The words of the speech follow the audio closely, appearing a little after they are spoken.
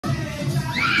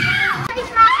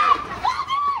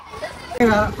Hello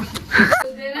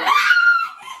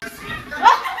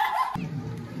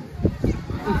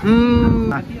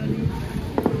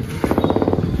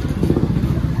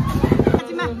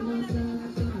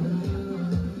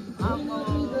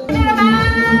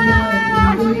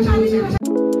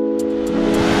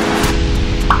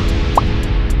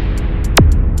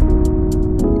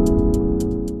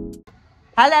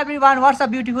everyone, what's up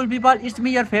beautiful people? It's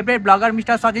me your favorite blogger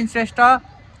Mr. Sachin Shrestha.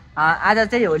 आज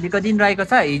चाहिँ होलीको दिन रहेको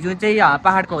छ। हिजो चाहिँ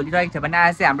पहाडको होली रहेको थियो भने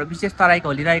आज चाहिँ हाम्रो विशेष तराईको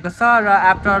होली रहेको छ र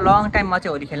आफ्टर लङ टाइम म चाहिँ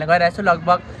होली खेल्न गइरहेको छु।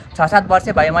 लगभग 6-7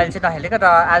 वर्ष भयो मैले चाहिँ नखेलेको र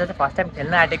आज चाहिँ फर्स्ट टाइम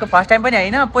खेल्न आँटेको। फर्स्ट टाइम पनि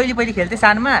हैन, पहिले खेल्थे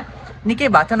सानोमा,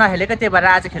 निकै भयो त नखेलेको, त्यही भएर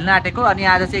आज खेल्न आँटेको। अनि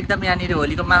आज चाहिँ एकदम यहाँनिर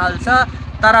होलीको माहौल छ,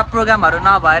 तर प्रोग्रामहरु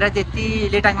नभएर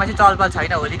त्यति लेटाङमा चाहिँ चलपल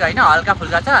छैन होलीको हैन, हल्का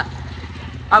फुल्का छ।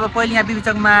 अब पहिले यहाँ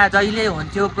बिबिचकमा जहिले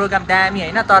हुन्थ्यो प्रोग्राम दामी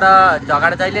हैन, तर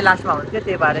झगडा जहिले लास्टमा हुन्थ्यो,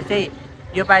 त्यही भएर चाहिँ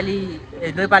यो पाली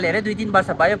हेरे 2-3 वर्ष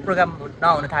भयो प्रोग्राम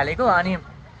नहुन थालेको। अनि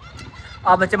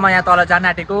अब चाहिँ म यहाँ तल जान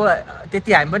आँटेको।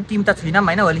 त्यति हामी पनि टिम त छैनौँ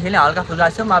हैन, होली खेल्ने हल्का फुल्का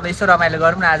छौँ। अब यसो रमाइलो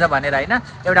गरौँ न आज भनेर हैन,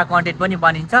 एउटा कन्टेन्ट पनि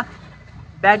बनिन्छ।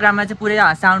 ब्याकग्राउन्डमा चाहिँ पुरै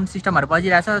साउन्ड सिस्टमहरु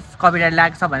बजिरहेछ, कपिराइट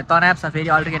लाग्छ भने तनाव छ फेरि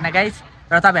अल्टोकेटमा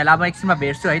गाइस। र तपाईहरुलाई अब एकछिनमा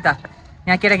भेट्छु है त।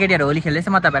 यहाँ केटाकेटीहरु होली खेल्दैछ,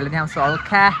 म तपाईहरुलाई देखाउँछु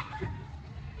हल्का।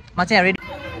 म चाहिँ रेडी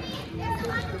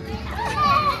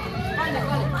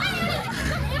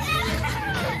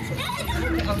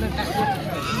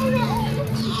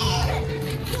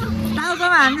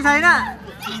टाउकोमा हान्नु छैन।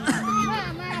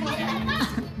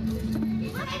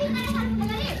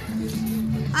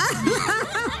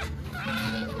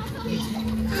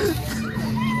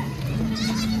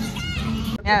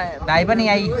 यहाँ भाइ पनि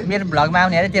यहाँ मेरो भ्लगमा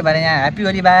आउने अरे, त्यही भएर यहाँ ह्याप्पी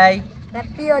होली भाइ।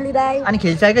 ह्याप्पी होली दाइ। अनि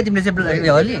खेल्छौ तिमीले चाहिँ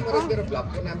होली?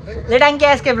 लेटाङ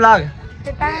KSK vlog.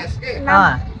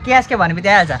 KSK भनेपछि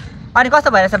आइहाल्छ। अनि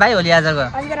कस्तो भइरहेछ भाइ होली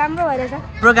आजको? अहिले राम्रो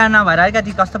भइरहेछ। प्रोग्राम नभएर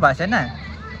अलिकति कस्तो भएको छैन?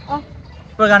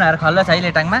 प्रोग्रामहरु खल्लो छ है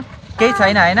लेटाङमा? केही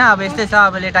छैन हैन, अब यस्तै छ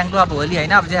अब लेटाङको अब होली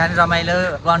हैन, अब चाहिँ रमाइलो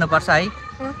गर्नुपर्छ है।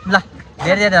 ल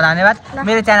धेरै धन्यवाद।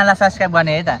 मेरो च्यानललाई सब्स्क्राइब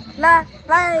गर्ने है त। ल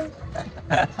बाइ।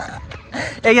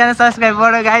 एकजना सब्स्क्राइब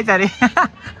बढो गाइस अरे।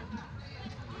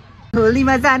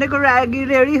 होलीमा जानेको लागि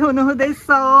रेडी हुनु हुँदैछ।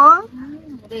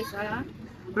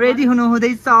 रेडी हुनु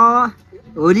हुँदैछ।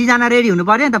 होली जान रेडी हुनु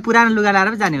पर्यो नि त, पुरानो लुगा लाएर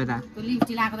पो जाने हो त।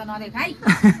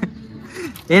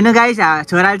 हेर्नु गाइस,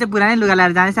 छोराले चाहिँ पुरानै लुगा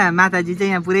लाएर जानेछ, माताजी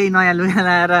चाहिँ यहाँ पुरै नयाँ लुगा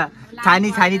लाएर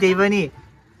छानी त्यही पनि।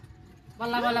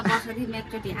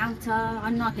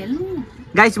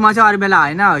 गाइस म चाहिँ अरू बेला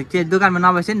होइन त्यो दोकानमा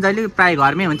नबस्यो नि, जहिले प्रायः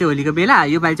घरमै हुन्थ्यो होलीको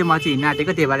बेला। यो पालि चाहिँ म चाहिँ हिँड्न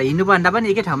आँटेको, त्यही भएर हिँड्नुभन्दा पनि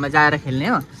एकै ठाउँमा जाएर खेल्ने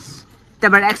हो।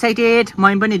 त्यहाँबाट एक्साइटेड,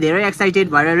 म पनि धेरै एक्साइटेड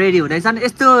भएर रेडी हुँदैछन्।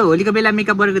 यस्तो होलीको बेला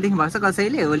मेकअप गरेको देख्नु भएको छ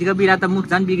कसैले? होलीको बेला त मुख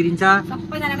झन् बिग्रिन्छ।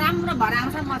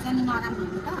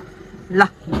 ल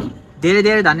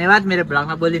धेरै धन्यवाद मेरो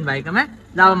भ्लगमा बोलिदिनु भएकोमा।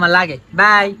 ल अब म लागेँ,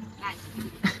 बाई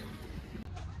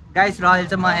गाइस। र अहिले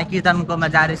चाहिँ म यहाँ कीर्तनकोमा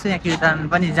जाँदैछु। यहाँ कीर्तन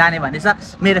पनि जाने भनेछ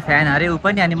मेरो फ्यान अरे ऊ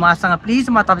पनि। अनि मसँग प्लिज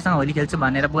म तपाईँसँग होली खेल्छु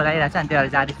भनेर बोलाइरहेछ। अनि त्यही भएर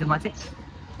जाँदैछु म चाहिँ।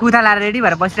 कुर्ता लाएर रेडी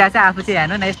भएर बसिरहेछ, आफू चाहिँ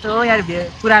हेर्नु न यस्तो यार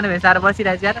पुरानो भेष लाएर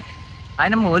बसिरहेछ यार।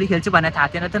 होइन म होली खेल्छु भनेर थाहा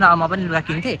थिएन त न, म पनि लुगा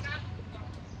किन्थेँ।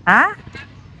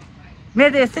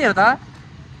 मेरो त यस्तै हो त।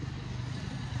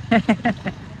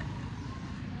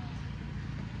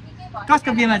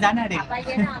 कसको बिहेमा जान अरे?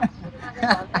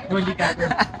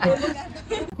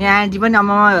 यहाँ आन्टी पनि अब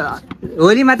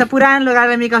होलीमा त पुरानो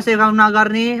लुगालाई मेकअप सेकअप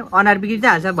नगर्ने, अनुहार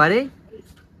बिग्रिहाल्छ भरे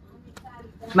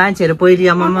मान्छेहरू। पहिले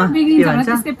के भन्छ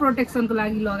प्रोटेक्सनको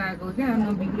लागि लगाएको क्या,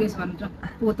 नबिग्रियोस् भनेर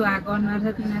पोतो आएको अनुहार छ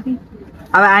तिनीहरु।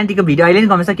 अब आन्टीको भिडियो अहिले नि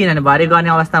कमेछ, किनभने भरे गर्ने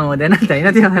अवस्थामा हुँदैन नि त हैन,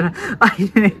 त्यो भएर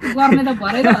गर्ने त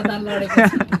भरै हतार लडेको।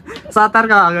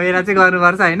 सतर्क भएर चाहिँ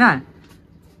गर्नुपर्छ हैन।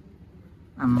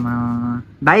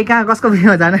 भाइ कहाँ कसको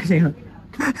बिहेमा जान आँटेको?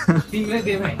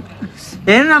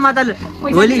 हेर्नु न, म त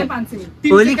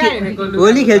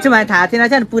होली खेल्छु भने थाहा थिएन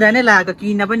चाहिँ पुरानै लगाएको,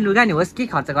 किन्न पनि लुगा नि होस् के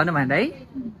खर्च गर्नु भनेर है।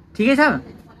 ठिकै छ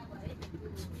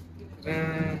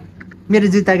मेरो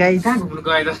जुत्ता गाइस।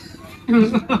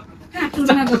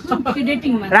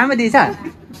 राम्रो दिएछ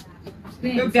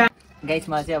गाइस।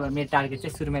 म चाहिँ अब मेरो टार्गेट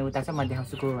चाहिँ सुरुमै उता छ, म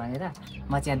देखाउँछु को भनेर।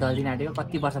 म चाहिँ यहाँ दल्दिन आँटेको,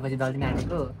 कति वर्षपछि दल्दिन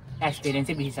आँटेको, एक्सपिरियन्स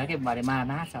चाहिँ बिसिसक्यो भरे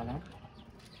मार्छ होला।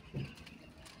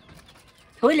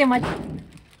 छोइले म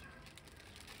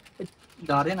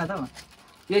झर्दैन त,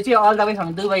 यो चाहिँ अल द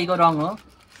वेसँग दुबईको रङ हो।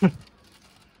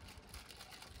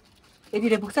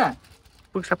 यतिले पुग्छ?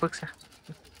 पुग्छ।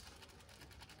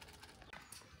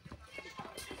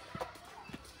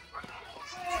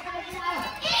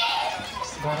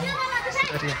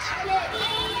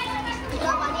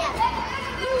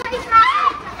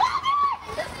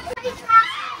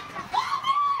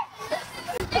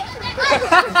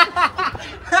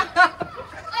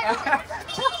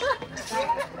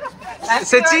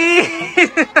 सची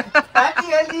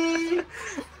happy Holi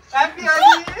happy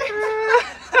Holi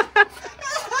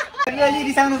happy Holi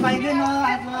रिसाउनु पाइँदैन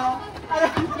आत्मा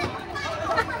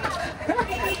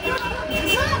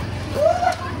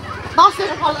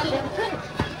बसेर कलरले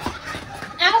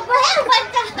अब गयो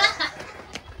बच्चा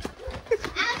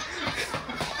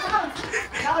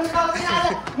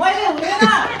मैले हुँदैन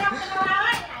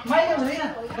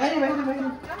बैनी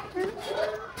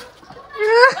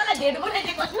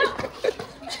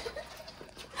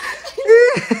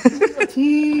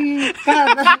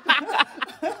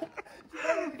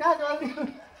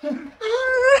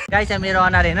गाइस मेरो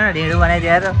अनुहार हेर्नु न ढेँडो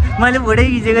बनाइदिएर मैले भुँडै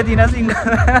खिचेको थिइनँ सिङ्गो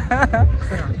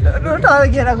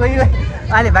टर्केर गयो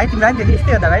अहिले भाइ तिमीलाई पनि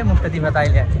त्यस्तै हो त भाइ मुख त तिम्रो त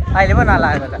अहिले पो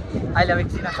नलागेको त अहिले अब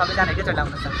एकछिन सबैजना के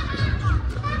चलाउनु छ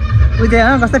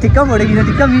उयो कस्तो ठिक्क भुँडो खिच्यो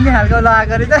ठिक्क मिल्ने खालको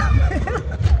लगाएको रहेछ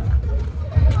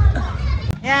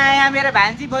यहाँ मेरो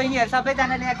भान्जी बहिनीहरू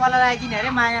सबैजनाले यहाँ कलर लगाइदिने अरे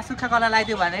मा यहाँ सुक्खा कलर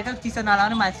लगाइदियो भनेर चिसो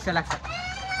नलाउनु मलाई चिसो लाग्छ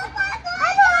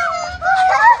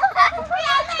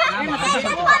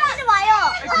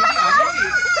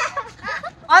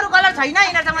अरू कलर छैन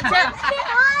यिनीहरूसँग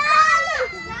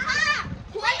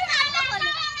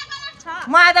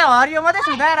म आज हरियो मात्रै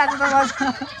सुधाइरहेको छु त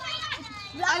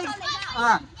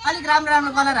अलिक राम्रो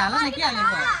राम्रो कलर हाल न के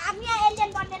हालेको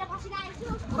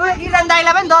इरान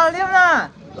दाइलाई पनि दलिदिउँ न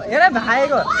हेर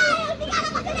भाइको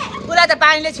उसलाई त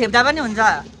पानीले छेप्दा पनि हुन्छ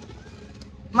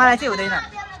मलाई चाहिँ हुँदैन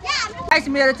गाइस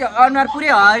मेरो चाहिँ अनुहार पुरै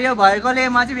हरियो भएकोले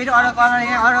म चाहिँ फेरि अरू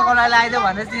कलर लगाइदियो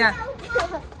भनेर चाहिँ यहाँ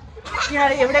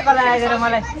यिनीहरू एउटै कलर लगाइदिएर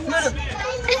मलाई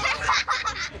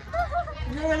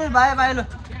भयो भयो लु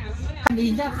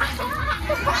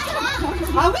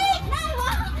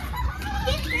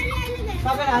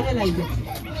सबैलाई अझै लगाइदियो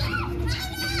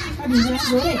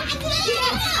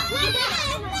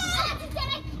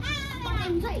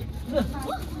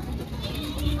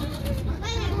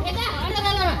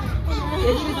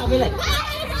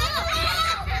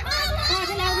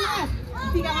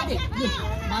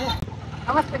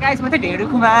नमस्ते गाइस म चाहिँ ढेँडो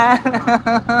कुमार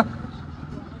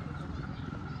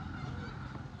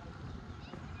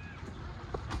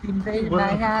तिम्रै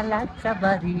माया लाग्छ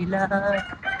बरिला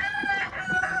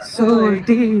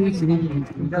सोल्टी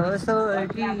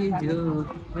जो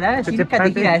चिक्का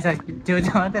देखिरहेछ त्यो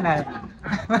मात्रै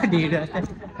लाग्यो ढेँडो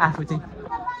आफू चाहिँ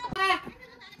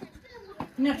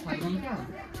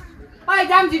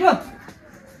जाम छिटो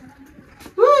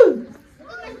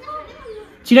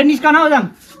छिटो निस्कन हौ जाम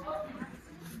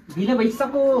ढिलो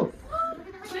भइसक्यो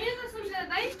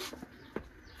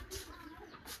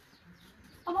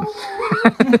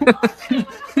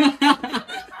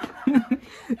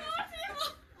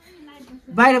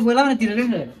बाहिर बोलाउ न तिर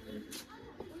हुँदैन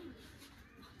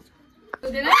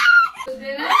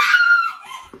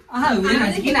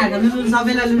किन आएको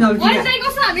सबैलाई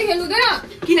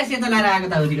किन सेतो लगाएर आएको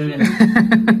त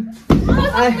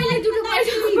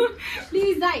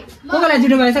कोकोलाई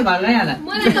जुटो परेछ घरलाई हाल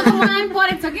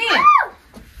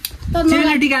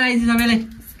टिका लगाइदिन्छ सबैलाई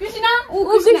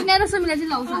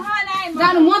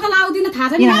जानु म त लाउँदिन थाहा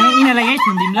छ नि यिनीहरूलाई यहीँ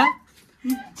थुनिदिउँ ल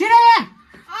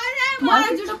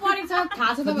मलाई जुटो परेको छ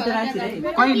थाहा छ त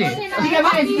कहिले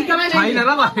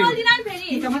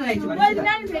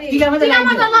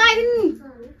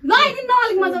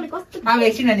अब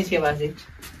एकछिन निस्केपछि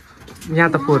यहाँ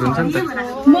त फोहोर हुन्छ नि त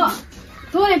म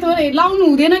थोरै थोरै लाउनु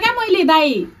हुँदैन क्या मैले दाइ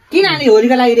किन अनि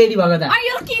होलीको लागि रेडी भएको त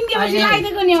यो किनकेपछि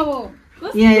लगाइदिएको नि अब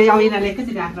यिनीहरूले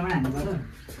एकैचोटि आक्रमण हान्नु पर्यो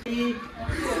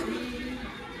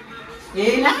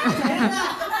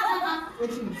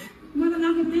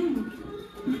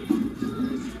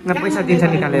पैसा दिन्छ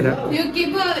निकालेर यो के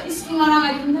पो स्किनमा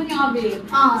लगाइदिन्छ नि अबे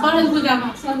सरस्वती पूजामा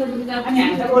अनि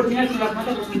हामीलाई ओरिजिनल सुरुवात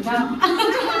मात्रै बोकिन्छ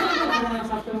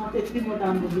सस्तो मात्रै यति मोटा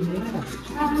आउनु बोकिँदैन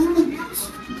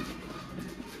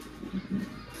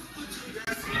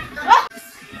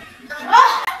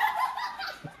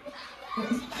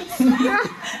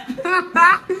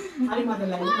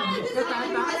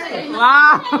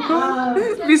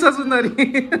विश्व सुन्दरी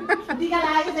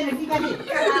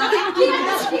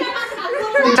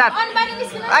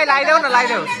लगाइदेऊ न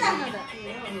लगाइदेऊ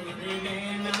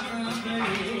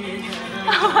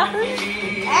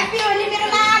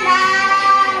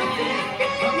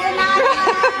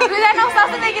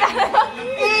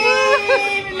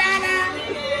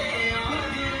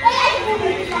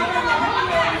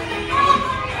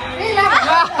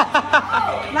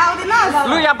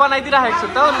लु यहाँ बनाइदिइराखेको छु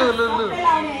त लु लु लु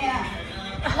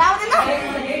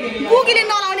कुकीले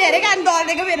नलाउने हेरेको अनि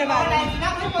डरेको मेरो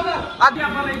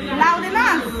लाउँदैन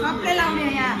सबले लाउने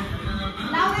यहाँ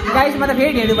गाइस म त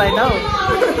फेरि ढेँडो भयो त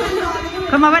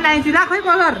हौ म पनि आइन्छु राख है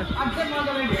कलर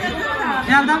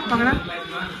यहाँ त पक्रा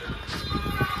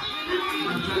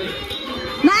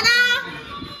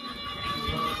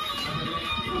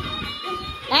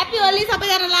ह्याप्पी होली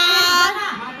सबैजनालाई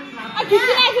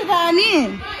खिचिरहेको छ अनि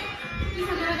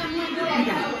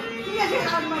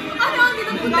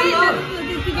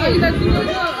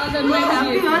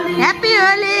happy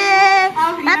Holi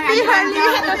happy Holi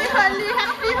happy Holi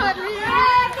happy Holi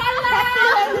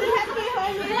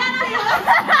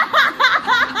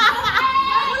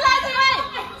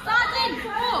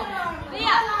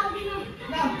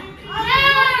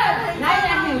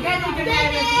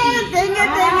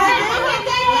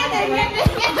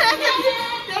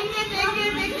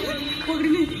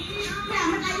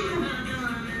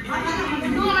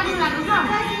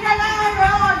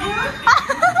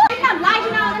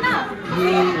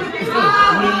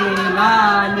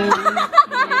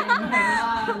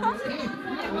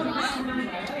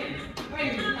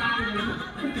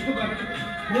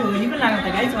Holi पनि लाग्छ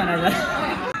गाइस भनेर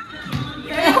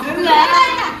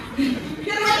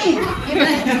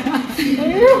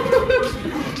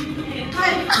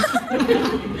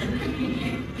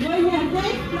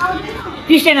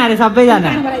क्रिस्चियनहरु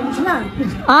सबैजना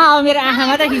अब मेरो आँखा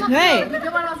मात्रै खिच्नु है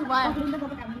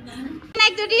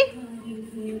एकचोटि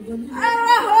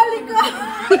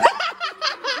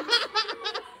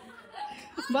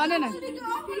भन न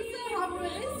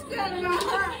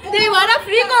त्यही भएर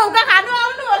फ्रीको हुक्का खानु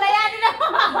आउनु होला यहाँनिर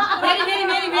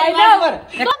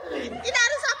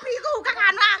यिनीहरू सब फ्रीको हुक्का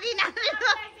खानु आएको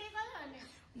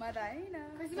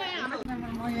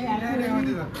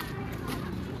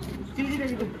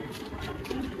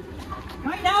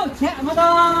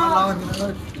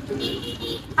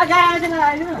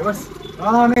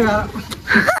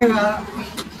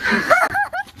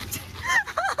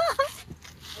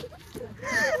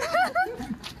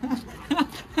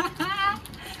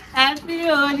ह्याप्पी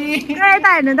होली यता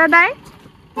हेर्नु त दाइ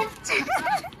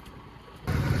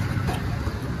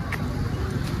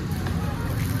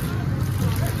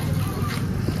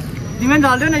तिमी पनि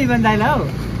चल्थ्यौ न इभन दाइला हौ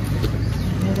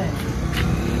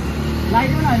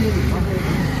लाइट न अलि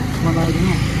म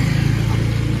गरिदिनु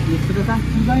यस्तो त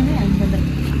साथी नै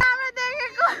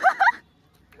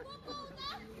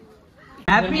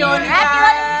ह्याप्पी होली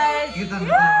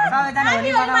सबैजना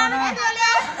होली मनाउनु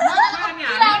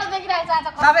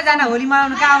सबैजना होली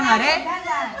मनाउनु कहाँ आउनु अरे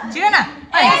छिटो न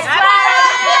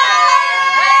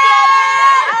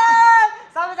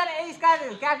सबैजना स्कार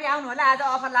क्याफे आउनु होला आज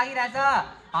अफर लागिरहेछ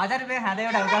 1000 रुपियाँ खाँदा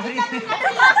एउटा हुँदा फ्री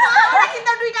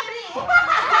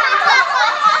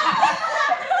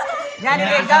यहाँनिर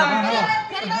एकदम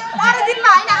अरू दिनमा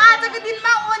होइन आजको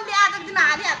दिनमा ओन्ली आजको दिनमा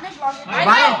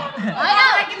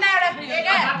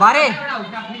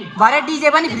भरे डिजे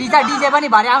पनि फ्री छ डिजे पनि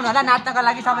भरे आउनु होला नाच्नको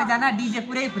लागि सबैजना डिजे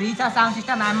पुरै फ्री छ साउन्ड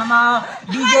सिस्टम आमामा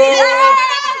डिजे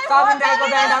सबन राईको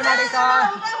ब्यान्ड आउन आँटेछ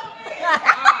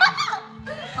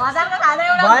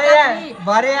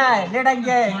भरे लेटङ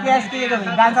KSK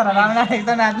डान्सरहरू आउन आँटेको छ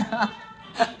नाच्न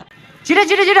छिटो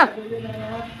छिटो छिटो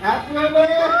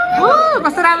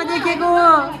कस्तो राम्रो देखिएको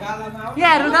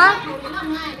यहाँ हेर्नु त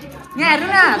यहाँ हेर्नु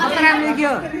न कस्तो राम्रो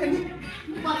देखियो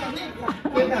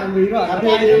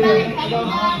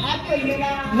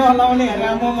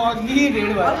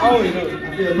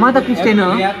म त क्रिस्चियन हो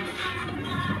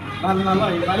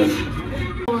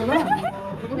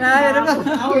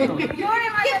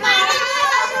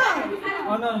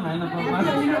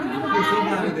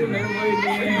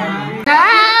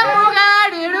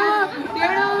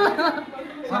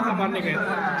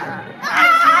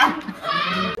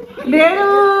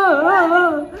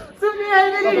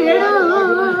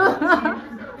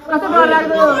कस्तो डर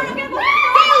लाग्दो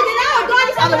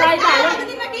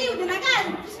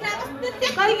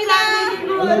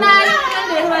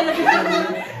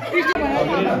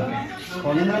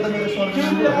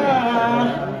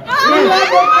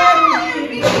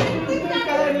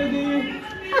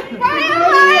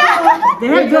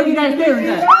धेरै जोगी जस्तै हुन्छ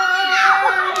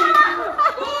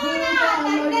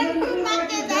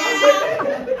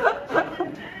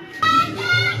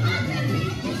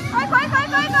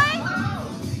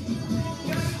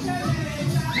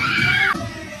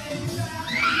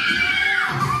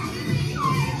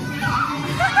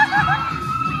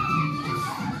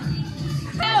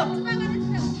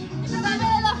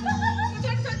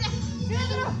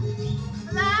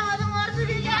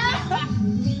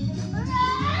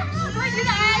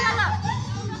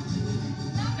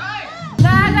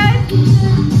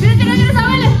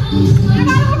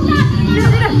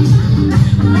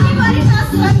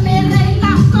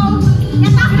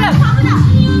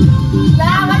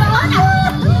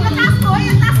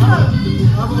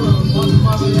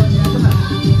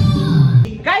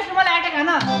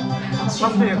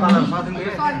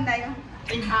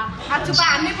चुपा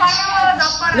हान्नै पर्यो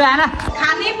जप्पर ल हैन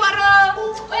खानै पर्यो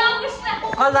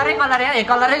कलरै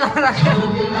कलरै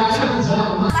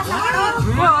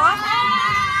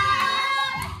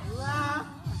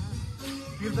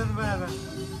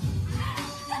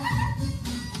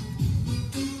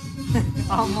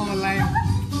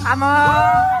आमा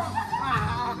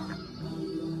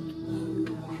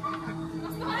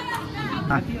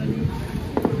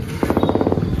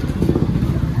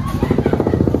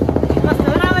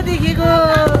कस्तो राम्रो देखेको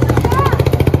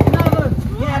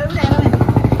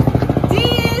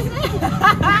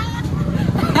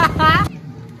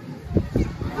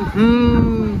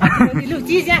लु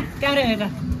चिज यहाँ क्यामेरा हेर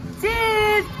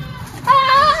चिज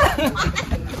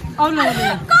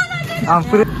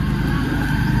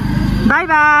बाई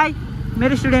बाई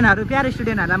मेरो स्टुडेन्टहरू प्यारो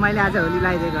स्टुडेन्टहरूलाई मैले आज होली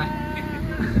लगाइदिएको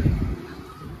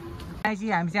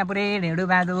हामी चाहिँ पुरै ढेँडो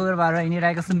बहादुर भएर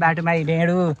हिँडिरहेको छौँ बाटोमा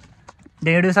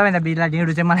ढेँडो सबैभन्दा बिर्ला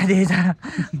ढेँडो चाहिँ मलाई दिएछ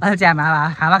अहिले चाहिँ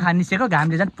हावा खान निस्केको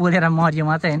घामले झन् पोलेर मऱ्यो म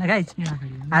चाहिँ होइन गाइस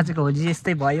आजको होली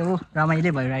यस्तै भयो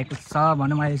रमाइलो भइरहेको छ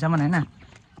भनौँ अहिलेसम्म होइन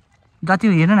गति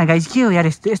हेर्नु न गाइस के हो यार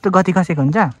यस्तो गति खसेको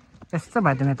हुन्छ यस्तो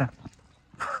भयो त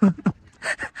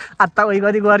आत्ता उही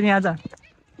गति गर्ने आज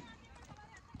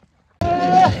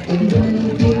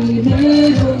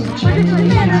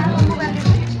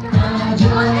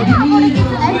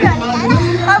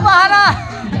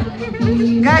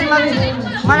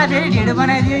मलाई फेरि ढेँडो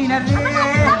बनाइदियो यिनीहरूले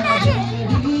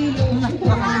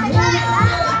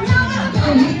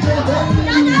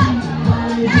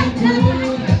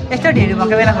यस्तो ढेँडो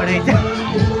भएको बेला फोटो खिच्छ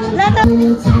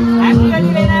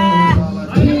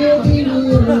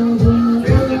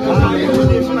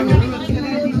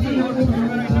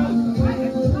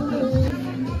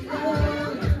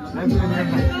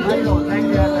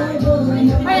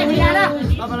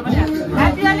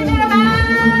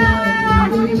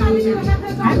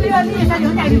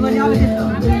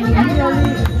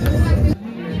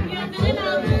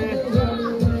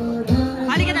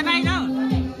अलिकति बाई जाऊ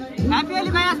ह्याप्पी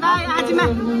होली भाइ भाइ आजीमा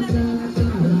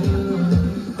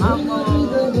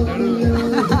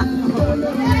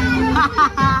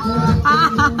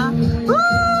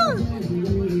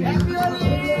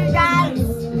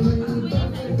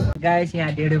गाइस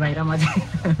यहाँ ढेँडो भाइ र म चाहिँ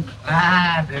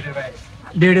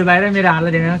ढेँडो भाइ र मेरो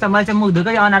हालत हेर्नु छ मैले चाहिँ मुख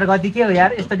धुकै अनुहार गति के हो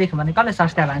यार यस्तो देख्यो भने कसले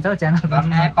सब्सक्राइब हान्छ हौ च्यानल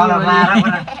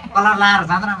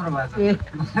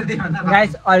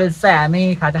गाइस अहिले चाहिँ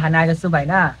हामी खाजा खान आएको छौँ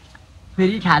होइन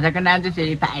फेरि खाजाको नाम चाहिँ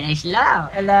फेरि फ्राइड राइस ल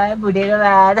यसलाई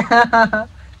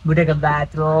भुटेको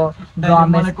भात रो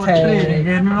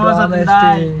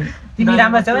तिमी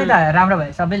राम्रो छौ है त राम्रो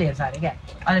भयो सबैले हेर्छ अरे क्या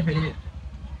अनि फेरि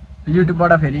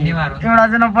युट्युबबाट फेरि एउटा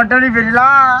चाहिँ नपट्यो नि फेरि ल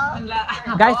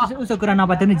गाइस उसको कुरा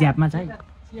नपत्यो नि झ्यापमा छ है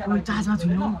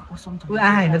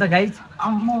होइन त गाइस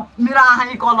मेरो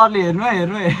आँखा कलरले हेर्नु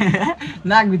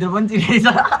नाकभित्र पनि चिरेछ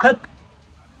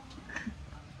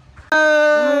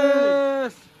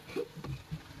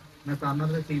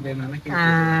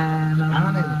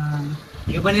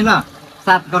यो पनि ल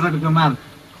 7 करोडको माल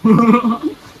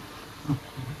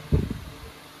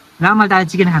ल मैले त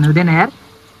चिकन खानु हुँदैन यार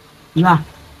ल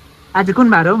आज कुन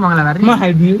बार हो मङ्गलबार म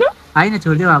खाइदिनु होइन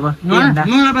छोडिदियो अब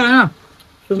मङ्गलबार होइन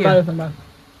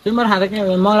सोमबार खाँदा के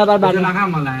मङ्गलबार बाटो लगा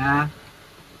मलाई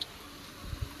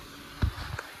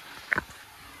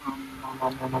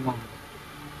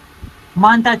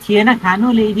मन त थिएन खानु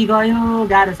ल्याइदि गयो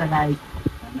गाह्रो छ गाई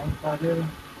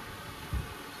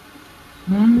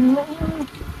म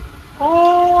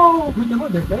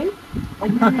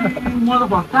त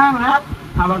भक्ता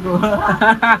खाबाको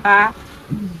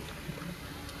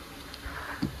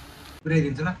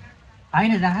पुऱ्याइदिन्छु ल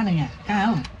होइन राख न यहाँ कहाँ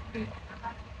हौ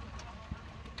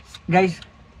गाइस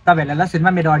तपाईँहरूलाई ल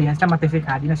सुरुमा मेरो अडियन्सलाई म त्यसरी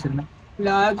खाँदिनँ सुरुमा ल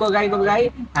गो गाई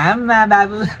हाम्मा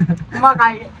बाबु म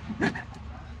खाएँ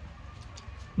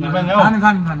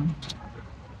खानु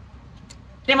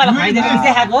तिमीलाई खाइदिएर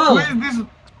देखाएको हो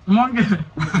म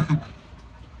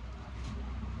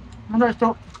त यस्तो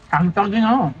खानु सक्दिनँ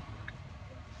हो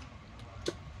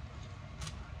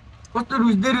कस्तो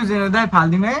रुच्दै रुचेन दाइ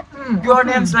फालिदिनु है त्यो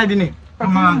अडियन्सलाई दिने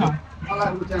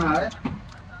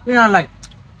तिनीहरूलाई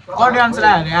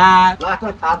अडियन्सलाई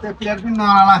अरे प्लेट पनि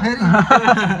नला फेरि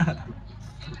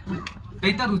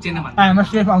त्यही त रुचेन म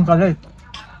सेफ अङ्कल है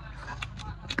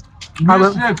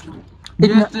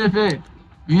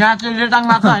यहाँ चाहिँ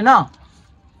लेटाङमा छ होइन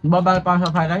बबाले पाउँछ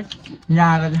फ्राइड राइस यहाँ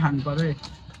आएर चाहिँ खानु पर्यो है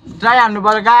ट्राई हान्नु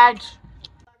पर्यो गाइस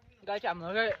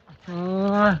हाम्रो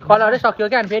कलरै सक्यो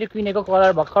क्या फेरि किनेको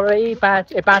कलर भर्खरै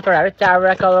 5वटा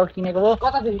 4वटा कलर किनेको हो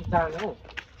कतादेखि जाने हो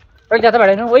अलिक जाँदा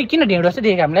भएन ओइ किन ढेँडो जस्तो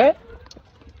देखेको हामीले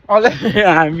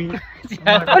हामी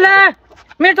ओला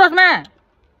मेरो चस्मा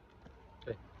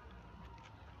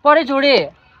पढे छोडे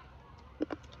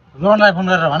रोहनलाई फोन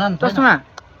गरेर भन न चस्मा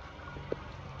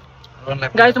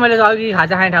गाइस मैले अघि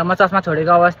खाजा खाने ठाउँमा चस्मा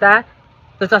छोडेको अवस्था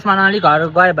त्यो चस्मा नअलि घर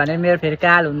गयो भने मेरो फेरि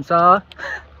काल हुन्छ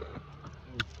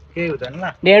केही हुँदैन ल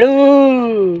डेडु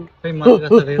खै म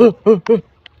जस्तो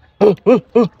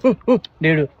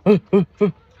डेडु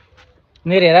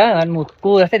मेरो हेर मुख को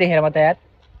जस्तै देखेर म त यार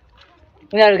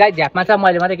उनीहरू गाई झ्यापमा छ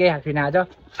मैले मात्रै केही खाएको छुइनँ आज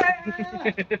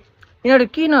यिनीहरू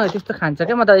किन त्यस्तो खान्छ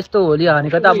क्या म त यस्तो होली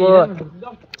भनेको त अब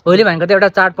होली भनेको त एउटा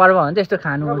चाडपर्व हो नि त यस्तो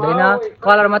खानु हुँदैन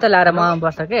कलर मात्रै लाएर मनाउनु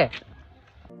पर्छ के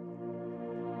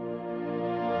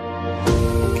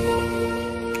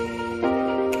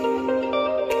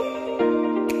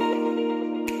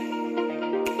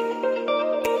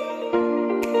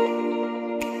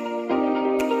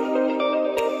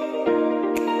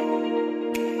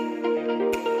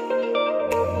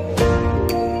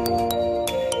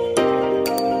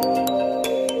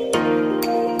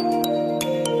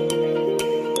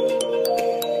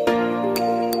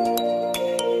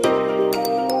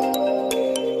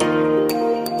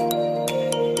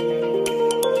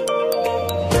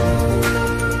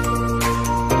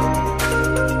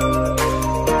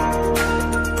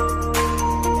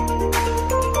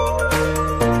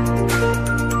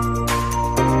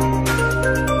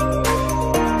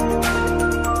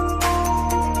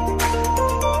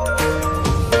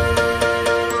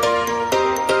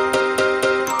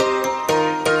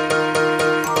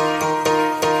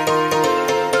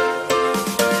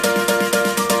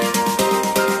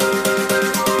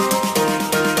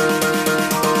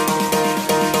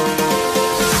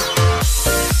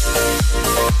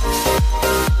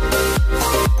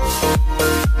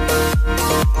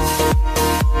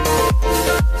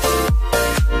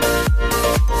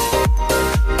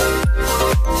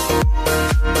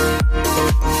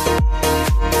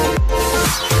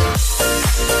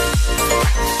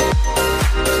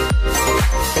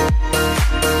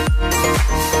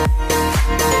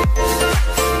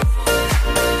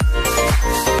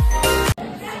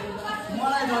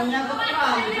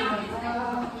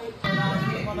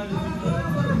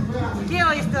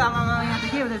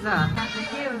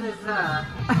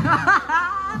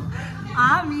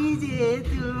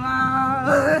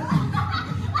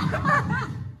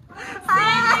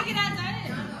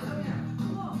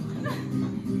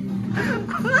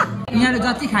यिनीहरू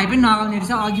जति खाइ पनि नगाउने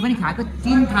रहेछ अघि पनि खाएको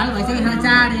 3 थाल भइसक्यो खाना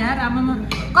 4 यार आमामा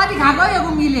कति खाएको यो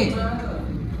गुङ्गीले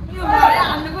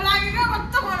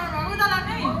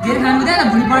धेरै खानु हुँदैन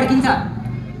भुँडी पड्किन्छ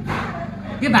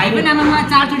यो भाइ पनि आमामा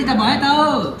 4 चोटि त भयो त हो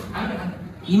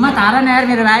हिम्मत हार न यार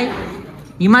मेरो भाइ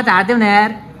हिम्मत हार्देऊ न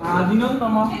यार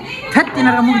थेत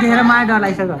तिनीहरूको मुख देखेर मलाई डर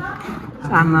लागिसक्यो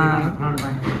आमा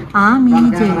आमी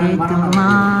चाहिँ तुमा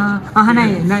नै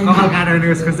कपाल काटेर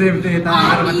उसको चाहिँ त्यता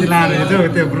अगरबत्ती लाएर हेर्छ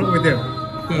त्यो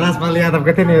राजपाल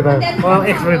यादवको थियो नि यता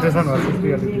एक्सपेक्टेसन हो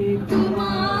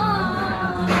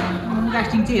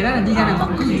कास्टिङ चाहिँ हेर न दुईजना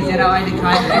भक्कु झिकेर अहिले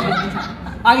खुवाएर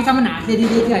अघिसम्म हाँस्दै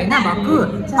दिँदै थियो होइन भक्कु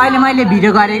अहिले मैले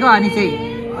भिडियो गरेको अनि चाहिँ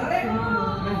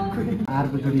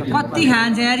कति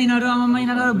खान्छ यार यिनीहरू आमा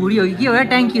यिनीहरू भुडी हो कि के हो या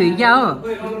ट्याङ्की हो कि क्या हो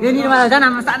यो निर्माण झन्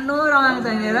आमा सानो रमाएको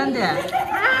छैन हेर नि त्यहाँ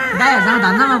दाइहरूसँग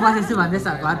धन्दामा बसेछु भन्दैछ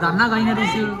घर धन्दा गइन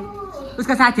रहेछु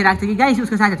उसको साथी राख्छ कि गाइस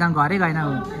उसको साथीहरूसँग घरै गएन ऊ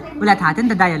उसलाई थाहा थियो नि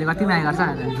त दाइहरूले कति माया गर्छ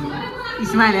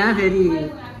स्माइल हेर फेरि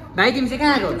भाइ तिमी चाहिँ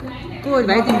कहाँ आएको को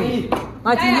भाइ तिमी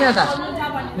चिन्दिन त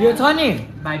यो छ नि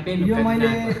यो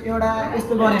मैले एउटा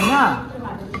यस्तो गरेँ होइन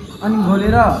अनि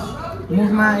घोलेर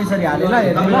मुखमा यसरी हालेर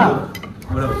हेर्नु ल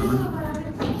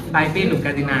भाइ त्यही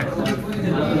ढुक्का दिन आएको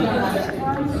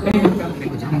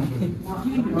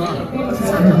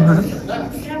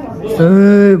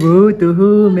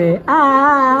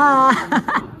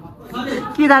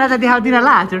के दादा त देखाउँदिन ल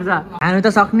हाँसुट छ खानु त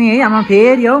सक्ने है आमा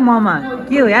फेरि हौ ममा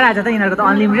के हो यार आज त यिनीहरूको त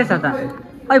अनलिमिटेड छ त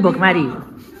ओइ भोकमारी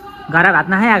घर भात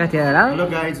नखाइ आएको थियो र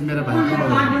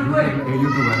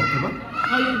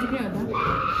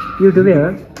युट्युबै हो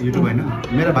युट्युब हैन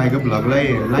मेरो भाइको भ्लगलाई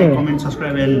like comment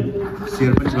subscribe and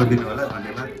share पनि गरिदिनु होला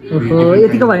धन्यवाद ओहो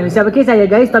यतिको भनेपछि अब के चाहियो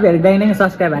गाइस तपाईहरु दाइने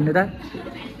सब्स्क्राइब हान्नु त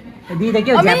दिदी त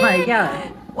के हो ज्यापमा है क्या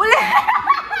उले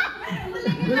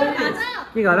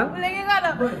के गरौ उले के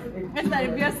गरौ यसरी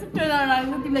बियर सुट्यो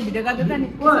नराल्नु तिमीले भिडियो गर्दै छ नि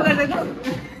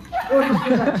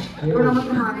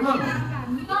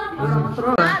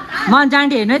मन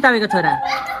जान्टी हेर्नु है तपाईको छोरा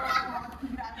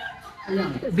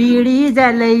बीड़ी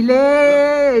जलैले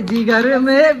जिगर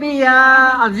में बिया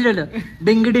अब जिरो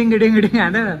डिंग डिंग डिंग डिंग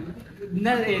हान्नु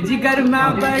जिगरमा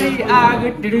बढी आग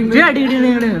डिङ डिङ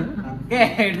डिङ डिङ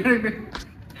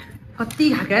कति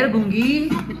खाका यार गुङ्गी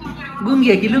गुङ्गी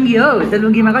हो कि लुङ्गी हो त्यो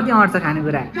लुङ्गीमा कति अट्छ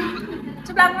खानेकुरा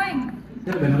चुप लाग्नु है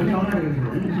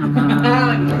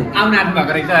आउन आँट्नु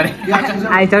भएको रहेछ अरे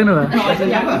आइसक्नु भयो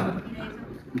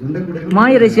म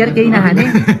रहेछ यार केही नखाने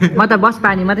म त बस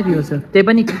पानी मात्रै पिउँछु त्यही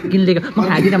पनि किनलेको म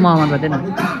खाँदिनँ म मन पर्दैन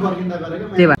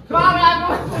त्यही भएर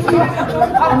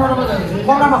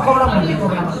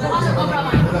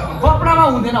कपडामा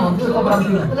हुँदैन भन्छु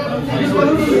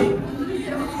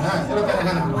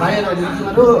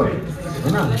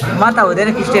म त हुँदैन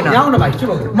क्रिस्चियन हो ल्याउन भाइ के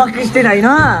भयो म क्रिस्चियन होइन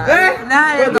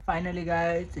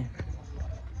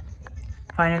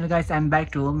finally guys I'm back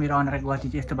to home मेरो अनुहार गति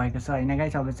चाहिँ यस्तो भएको छ होइन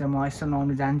गाइस अब चाहिँ म यसो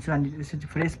नुहाउनु जान्छु अनि त्यसपछि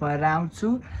फ्रेस भएर आउँछु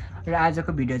र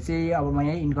आजको भिडियो चाहिँ अब म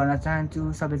यहीँ इन्ड गर्न चाहन्छु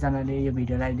सबैजनाले यो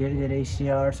भिडियोलाई धेरै धेरै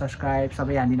सेयर सब्सक्राइब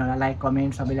सबै हानिदिनु होला लाइक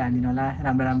कमेन्ट सबैले हानिदिनु होला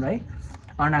राम्रो राम्रो है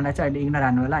अनुहारलाई चाहिँ अहिले इग्नोर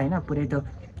हान्नु होला होइन पुरै त्यो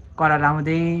कलर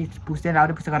आउँदै पुस्दै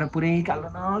लाउँदै पुस्दै गरेर पुरै कालो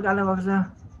न कालो भएको छ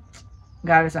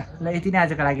गाह्रो छ ल यति नै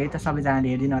आजको लागि है त सबैजनाले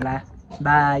हेरिदिनु होला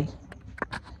बाई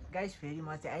गाइस फेरि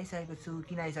म चाहिँ आइसकेको छु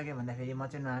किन आइसकेँ भन्दाखेरि म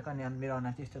चाहिँ नआएको अनि मेरो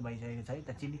अनुहार चाहिँ यस्तो भइसकेको छ है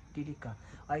त चिलिक टिलिक्क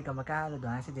अहिलेकोमा कालो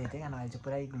धुवा चाहिँ देख्दै अनि अहिले चाहिँ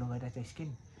पुरै ग्लो गरिरहेको छ स्किन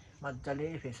मजाले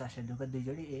फेस वासहरू धुएको 2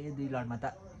 जोडी 2 लडमा त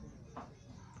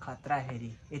खतरा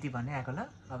फेरि यति भन्नै आएको ल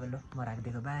अब ल म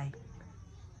राखिदिएको बाई